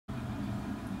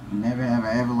Never have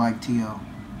I ever liked T.O.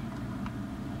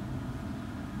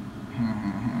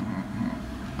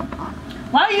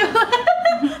 Why you?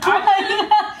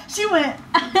 She went.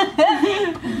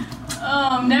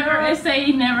 Never. They say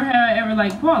he never have I ever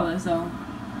liked Paula. So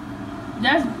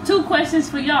that's 2 questions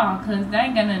for y'all, cause that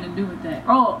ain't got nothing to do with that.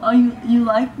 Oh, you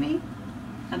like me?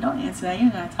 I don't answer that.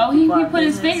 You gotta talk. Oh, he put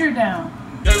his finger down.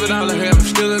 Gave it all to him,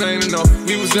 still it ain't enough.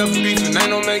 We was up beefing, ain't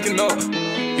no making up.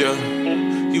 Yeah,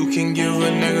 you can give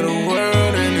a nigga the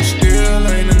world and it still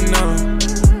ain't enough.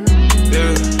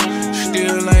 Yeah,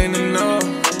 still ain't enough.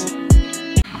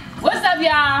 What's up,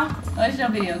 y'all? What's your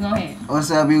video? Go ahead.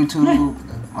 What's up, YouTube?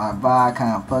 My vibe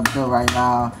kind of fucked up right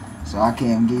now, so I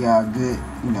can't give y'all good,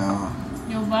 you know.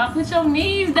 Yo, Bob, put your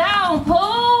knees down,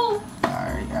 Pooh.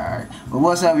 Alright. But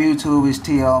what's up, YouTube? It's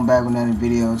T.O. I'm back with another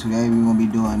video. Today we're gonna be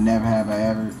doing Never Have I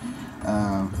Ever.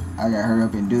 I gotta hurry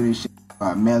up and do this shit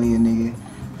about Melly a nigga.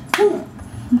 Poo!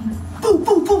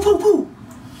 Poo!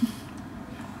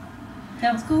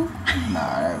 That was cool?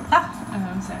 Nah, that was...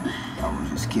 I'm sorry. I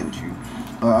almost just killed you.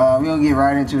 But we gonna get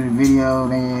right into the video,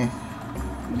 nigga.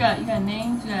 You got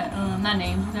names? You got, not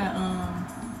names. You got,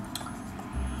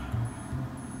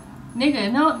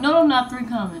 nigga, no, not 3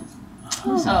 comments.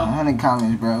 So 100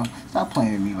 comments, bro. Stop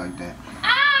playing with me like that.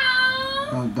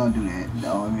 Ow! Don't do that.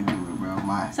 Don't let me do it, bro.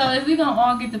 So if we gonna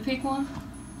all get to pick one?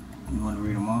 You want to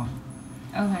read them off?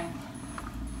 Okay.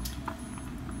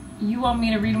 You want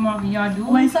me to read them off and y'all do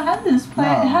it? Wait, so how did this play?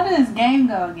 No. How did this game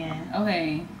go again?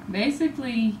 Okay.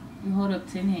 Basically, you hold up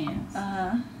 10 hands.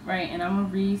 Right, and I'm gonna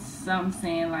read something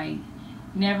saying like,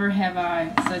 never have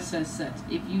I such.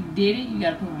 If you did it, you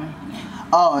gotta put my hand.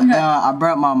 Oh, I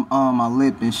burnt my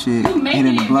lip and shit. You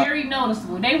making it very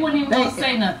noticeable. They wouldn't even gonna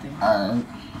say nothing. Alright.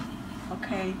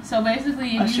 Okay. So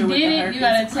basically, if you did it, you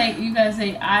gotta say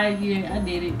I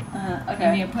did it. Okay.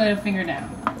 And then put a finger down.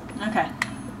 Okay.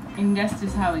 And that's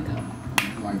just how it goes.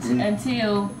 Like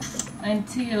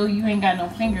Until you ain't got no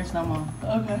fingers no more.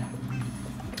 Okay.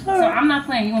 So I'm not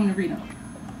playing. You want me to read them?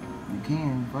 You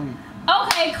can, buddy.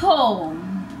 Okay, cool.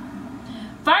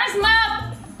 First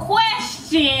my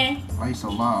question. Why you so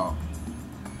loud?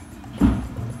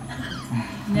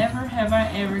 Never have I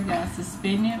ever got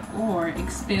suspended or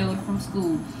expelled from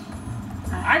school.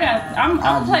 I'm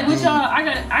playing with y'all. I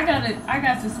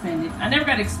got suspended. I never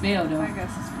got expelled though. I got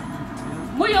suspended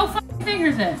too. Where your fucking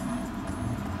fingers at?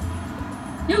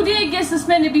 You did get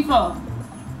suspended before.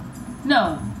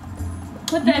 No.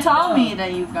 Put that. You told me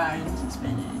that you got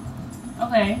suspended.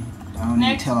 Okay. I don't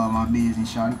need to tell all my business,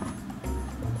 shawty.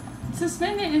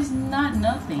 Suspended is not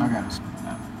nothing. I got it.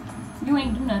 You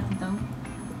ain't do nothing though.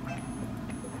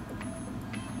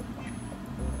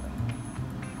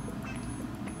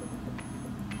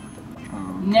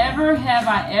 Never have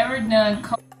I ever done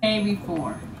cocaine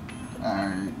before.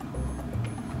 Alright.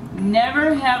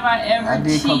 Never have I ever I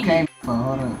did cheated. cocaine before,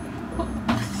 hold up.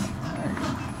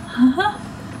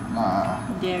 Nah.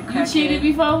 Yeah, You cheated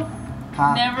before?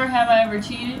 Huh? Never have I ever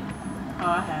cheated. Oh,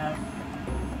 I have.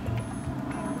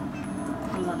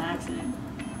 It was on accident.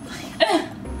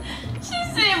 She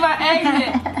said by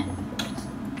accident.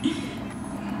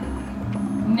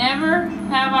 Never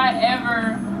have I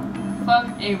ever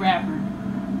fucked a rapper.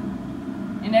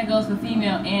 And that goes for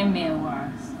female and male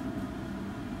wise.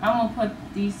 I'm gonna put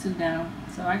these 2 down.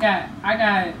 So I got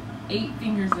 8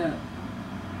 fingers up.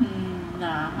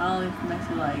 Nah, I only mess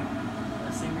with like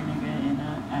a singer nigga and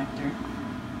an actor.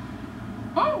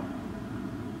 Oh.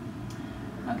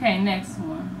 Okay, next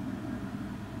one.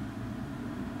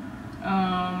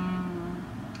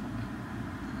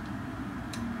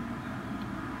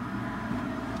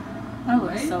 I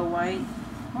look so white.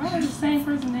 Why are the same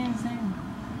person name the same?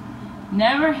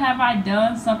 Never have I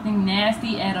done something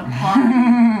nasty at a party.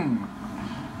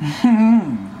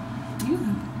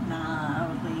 Nah, I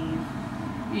would leave.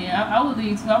 Yeah, I would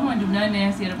leave too. I wouldn't do nothing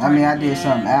nasty at a I party. mean, I did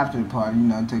something after the party, you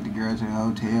know, took the girl to the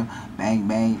hotel, bang,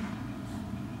 bang.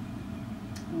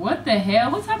 What the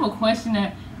hell? What type of question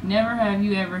that never have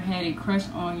you ever had a crush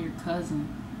on your cousin?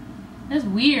 That's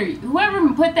weird. Whoever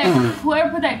put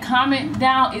that comment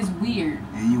down is weird.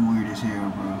 Yeah, you weird as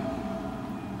hell, bro.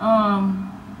 No,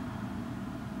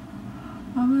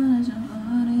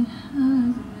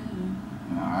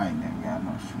 I ain't never got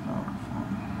no shit over.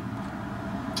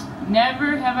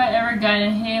 Never have I ever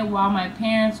gotten head while my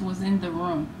parents was in the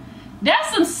room. That's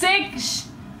some sick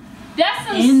that's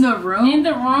some in the room? In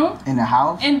the room? In the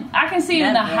house? And I can see it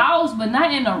in the house, but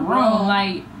not in the room.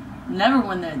 Like never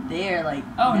when they're there, like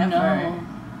oh never. no.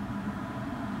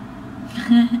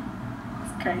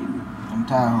 It's crazy. I'm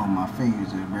tired of holding my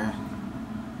fingers up, bruh.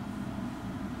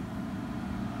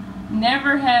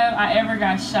 Never have I ever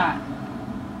got shot.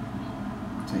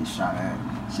 Say shot at.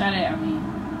 Shot at, I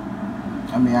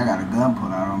mean, I got a gun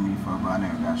pulled out on me before, but I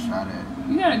never got shot at.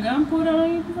 You got a gun pulled out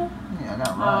on you before? Yeah, I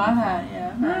got robbed.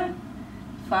 I've had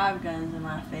 5 guns in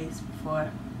my face before.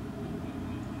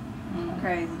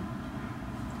 Crazy.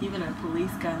 Even a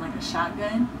police gun, like a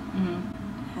shotgun,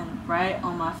 and right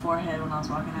on my forehead when I was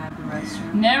walking out of the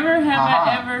restroom. Never have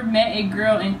I ever met a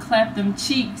girl and clapped them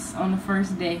cheeks on the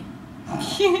first day.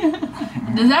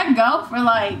 Does that go for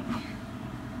like?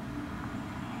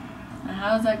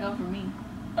 How does that go for me?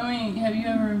 I mean, have you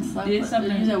ever did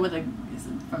something? You said with a,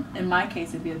 in my case,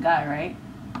 it'd be a guy, right?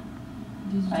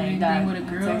 Did you do anything with a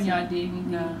girl? Y'all did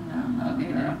anything? No.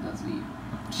 Okay, no. that goes for you.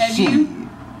 Have Shit. you?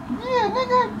 Yeah,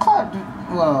 nigga, clapped.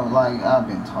 Well, like, I've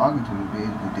been talking to the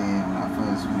bitch, but then when I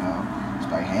first,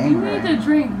 start hanging You with need her. to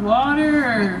drink water.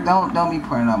 Or Don't be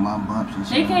pointing out my bumps and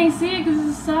shit. they can't see it because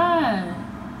it's a side.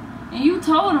 And you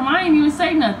told them. I ain't even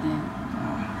say nothing.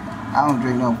 I don't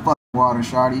drink no fucking water,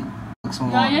 shawty.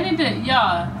 Some water. Y'all need to,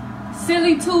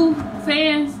 sillyt.o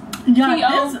fans.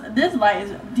 Y'all, this light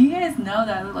is. Do you guys know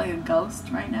that I look like a ghost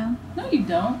right now? No, you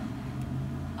don't.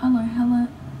 I look hella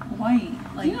white.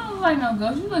 Like You don't look like no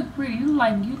ghost. You look pretty. You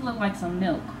look like some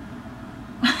milk.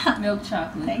 Milk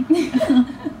chocolate. Thank you.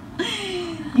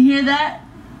 You hear that?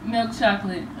 Milk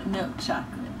chocolate. Milk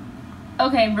chocolate.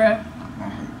 Okay, bruh. I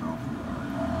hate both of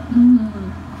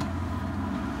y'all.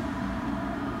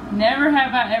 Never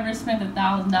have I ever spent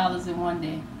 $1,000 in one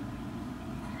day.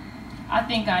 I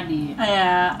think I did.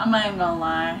 Yeah, I'm not even gonna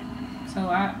lie. So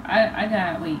I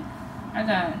got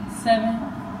 7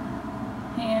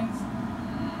 hands.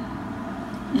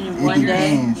 In It one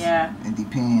depends. day, yeah. It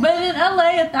depends. But in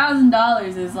LA,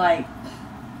 $1,000 is like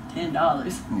 $10.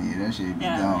 Yeah, that shit be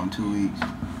gone 2 weeks.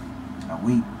 A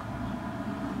week.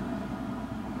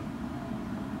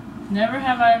 Never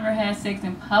have I ever had sex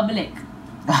in public.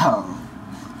 Oh.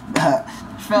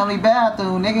 Family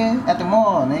bathroom, nigga. At the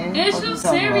mall, nigga. Is What you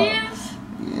talking serious?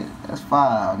 about? Yeah, that's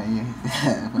 5, nigga.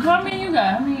 How many you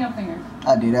got? How many of your fingers?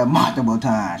 I did that multiple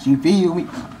times. You feel me?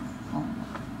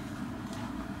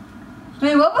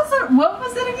 Wait, what was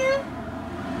it again?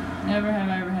 Never have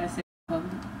I ever had sex in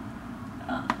public.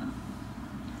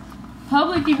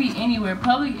 Public can be anywhere.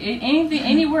 Public, anything,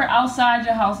 anywhere outside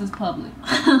your house is public.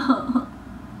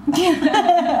 She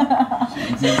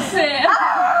said,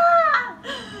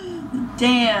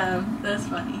 Damn, that's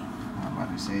funny. I'm about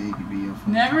to say it could be your first.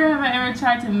 never have I ever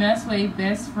tried to mess with a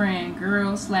best friend,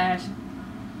 girl/guy.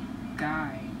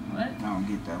 What? I don't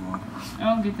get that one. I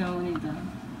don't get that one either.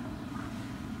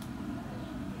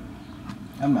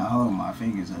 I'm not holding my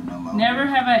fingers up no more. Never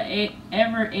have I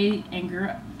ever ate a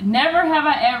girl. Never have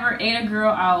I ever ate a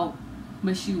girl out,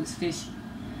 but she was fishy.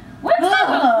 What type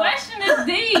of question is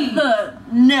these?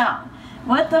 No.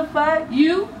 What the fuck?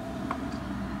 You?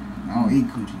 I don't eat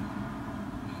coochie.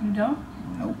 You don't?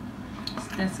 Nope.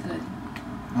 That's good.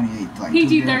 I only ate like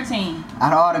PG-13.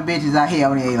 Out of all the bitches I hit, I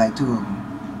only ate like 2 of them.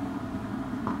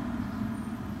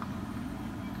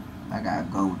 I gotta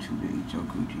go with you to eat your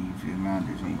coochie. You feel me? I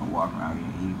just ain't gonna walk around here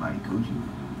and eat anybody coochie.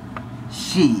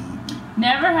 Shit.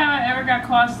 Never have I ever got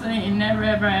caught stealing, and never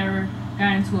have I ever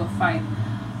got into a fight.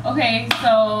 Okay,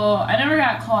 so I never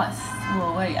got caught.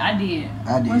 Well, wait, I did.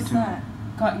 I did What's too. that?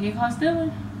 Get caught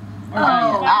stealing? Or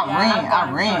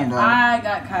I ran though. I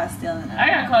got caught stealing. I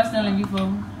got caught stealing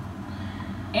before.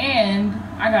 And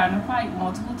I got in a fight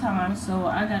multiple times, so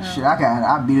I got Shit, I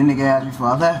beat a nigga ass before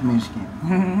I left Michigan.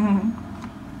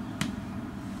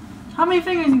 How many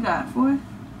fingers you got? 4?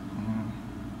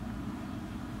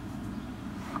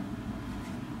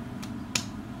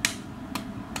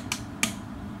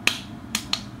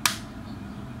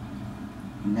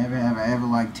 Never have I ever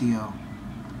liked T.O.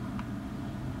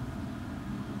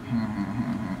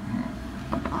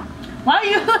 Why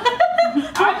you?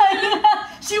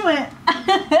 She went.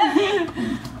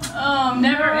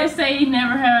 Never. It say he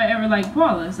never have I ever liked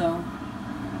Paula, so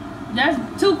that's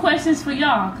 2 questions for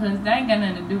y'all, cause that ain't got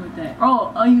nothing to do with that.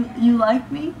 Oh, you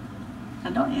like me?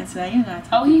 I don't answer that. You're not.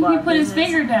 Oh, he put his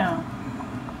finger down.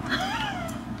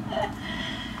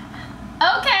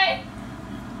 Okay.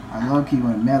 I low-key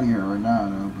want to marry her right now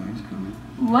though, but it's cool.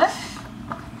 What?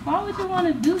 Why would you want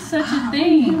to do such a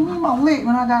thing? My lick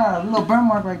when I got a little burn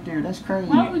mark right there. That's crazy.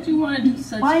 Why would you want to do such a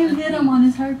thing? Why you hit him on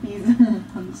his herpes?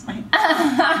 I'm just playing.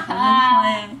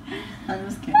 I'm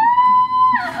just kidding.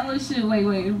 Oh shit! Wait.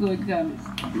 I'm going to comments.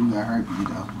 You got herpes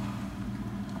though.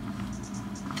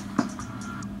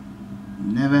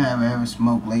 Never have I ever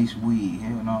smoked lace weed.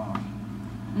 Hell no.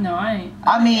 No, I ain't.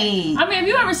 I mean, if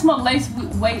you ever smoke lace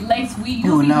weed,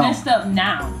 you'll be messed up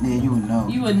now. Yeah, you would know.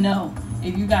 You would know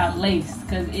if you got laced,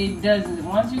 because it doesn't.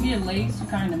 Once you get laced, you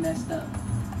kind of messed up.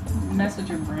 You mess with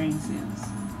your brain cells.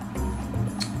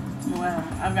 Well,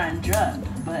 I've gotten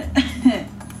drugged, but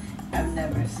I've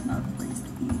never smelled a place to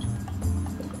eat.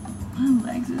 My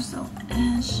legs are so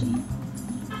ashy.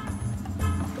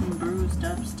 I'm bruised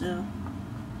up still.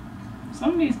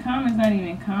 Some of these comments not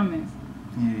even comments.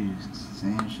 Yeah, you're just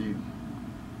saying shit.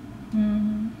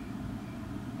 Mm-hmm.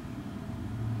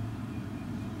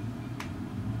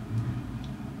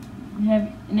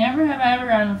 Never have I ever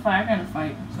gotten in a fight. I got in a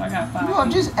fight, so I got 5. You know,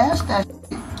 just ask that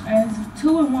shit. It's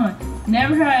 2 and 1.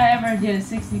 Never have I ever did a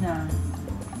 69.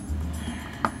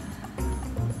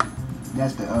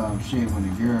 That's the shit when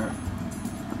the girl.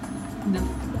 The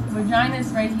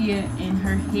vagina's right here and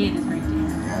her head is right there.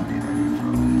 Yeah, I did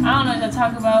that. I don't know what to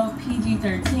talk about.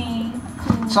 PG-13.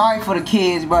 Cool. Sorry for the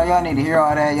kids, bro. Y'all need to hear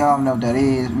all that. Y'all don't know what that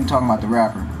is. We talking about the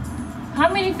rapper.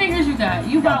 How many fingers you got?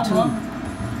 You Got got 2.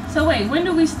 1. So wait, when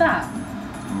do we stop?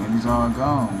 When it's all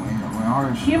gone. When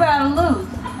hard shit. You gotta lose.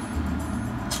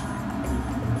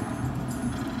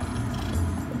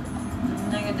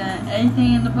 Nigga done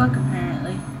everything in the book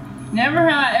apparently. Never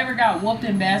have I ever got whooped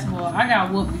in basketball. I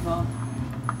got whooped before.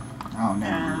 I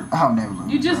don't never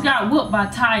lose. You just bro. got whooped by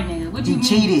Ty nigga. What you He mean?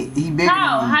 cheated. He bigger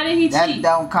How? than me. How did he That cheat?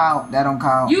 don't count. That don't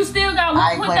count. You still got I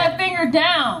whooped. ain't Put play that finger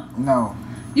down. No.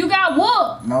 You got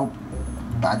whooped. Nope.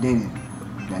 I didn't.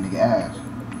 That nigga ass.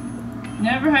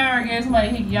 Never have I ever gave somebody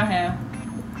a hickey. I have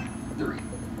 3.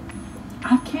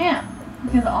 I can't.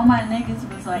 Because all my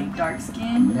niggas was like dark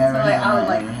skinned. Never so like have I would I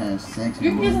like ever had sex.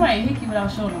 You can give somebody a hickey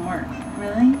without showing them mark.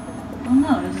 really? Well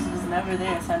no, it just was never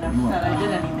there, so I never thought I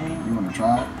did anything. You wanna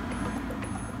try it?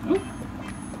 Oop.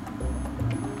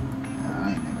 Nah,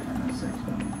 I ain't never had no sex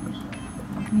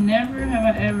with no Never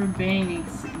have I ever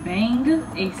banged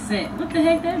a set. What the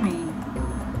heck that mean?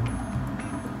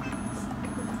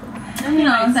 You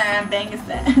know what I'm saying? Bang is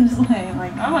that. I'm just like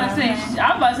I'm about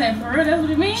to say for real. That's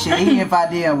what it means. Shit, even if I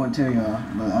did, I wouldn't tell y'all.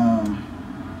 But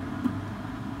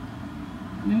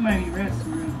We might be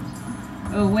restrooms.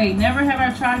 Oh wait, never have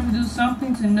I tried to do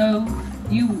something to know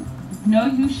you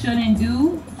shouldn't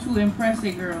do to impress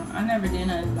a girl. I never did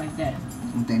nothing like that.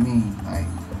 what they mean?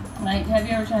 Like, have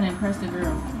you ever tried to impress a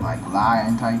girl? Like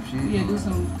lying type shit? Yeah, do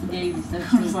some gazy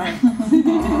stuff I too. was like,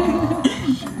 Oh,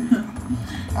 shit.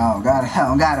 I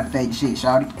don't got a fake shit,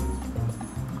 shawty.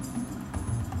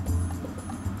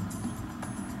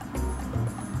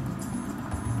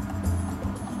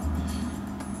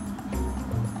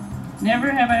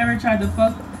 Never have I ever tried to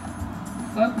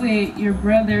fuck with your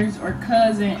brother's or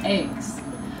cousin ex.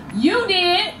 You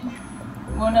did.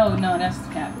 Well, no, that's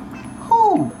the cap.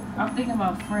 Who? I'm thinking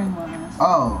about friend wise.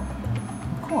 Oh,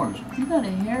 of course. You got a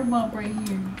hair bump right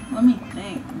here. let me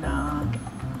think. Nah.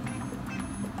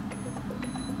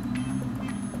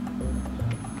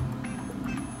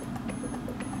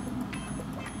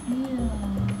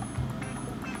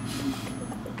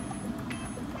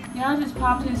 Y'all just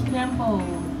popped his pimple.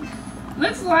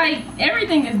 Looks like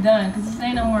everything is done because this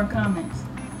ain't no more comments.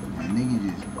 That nigga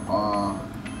just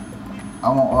I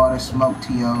want all the smoke,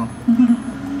 T.O.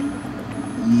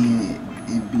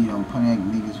 Yeah, it be them punk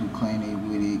niggas who claim they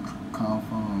with it, come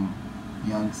from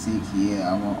Young Six.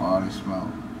 Yeah, I want all the smoke.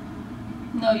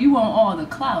 No, you want all the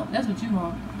clout. That's what you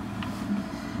want.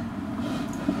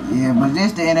 Yeah, but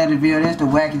this the end of the video. This the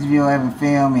wackest video I ever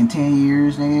filmed in 10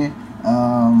 years, nigga.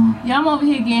 Yeah, I'm over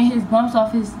here getting his bumps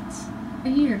off his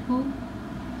right here, fool.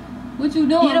 What you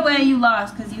doing? Either way, you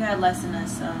lost because you had less than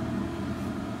us, so.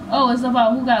 Oh, it's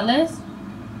about who got less?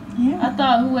 Yeah. I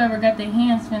thought whoever got their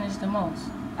hands finished the most.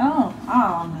 Oh, I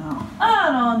don't know.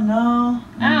 I don't know.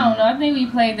 I don't know. I think we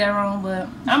played that wrong, but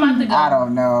I'm about to go. I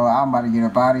don't know. I'm about to get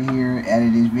up out of here,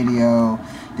 edit this video.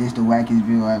 This the wackest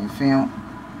video I ever filmed.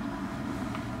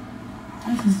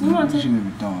 You want You to should take,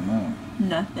 have throwing up.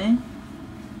 Nothing.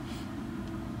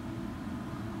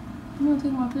 you want to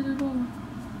take my pictures over?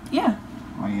 Yeah.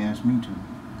 Why you asked me to?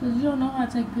 Because you don't know how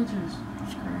to take pictures.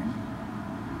 That's crazy.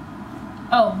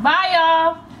 Oh, bye,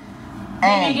 y'all.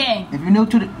 Hey, gang. if you're new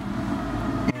to the...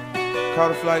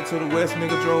 Caught a flight to the west,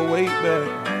 nigga drove weight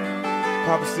back.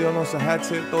 Papa still on some high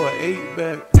tip, throw an 8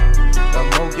 back.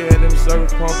 Got more gas than the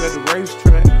service pump at the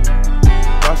racetrack.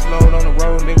 Watch load on the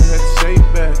road, nigga had to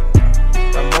shake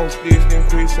back. Got more sticks than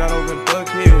Chris shot over in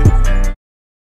Buckhead.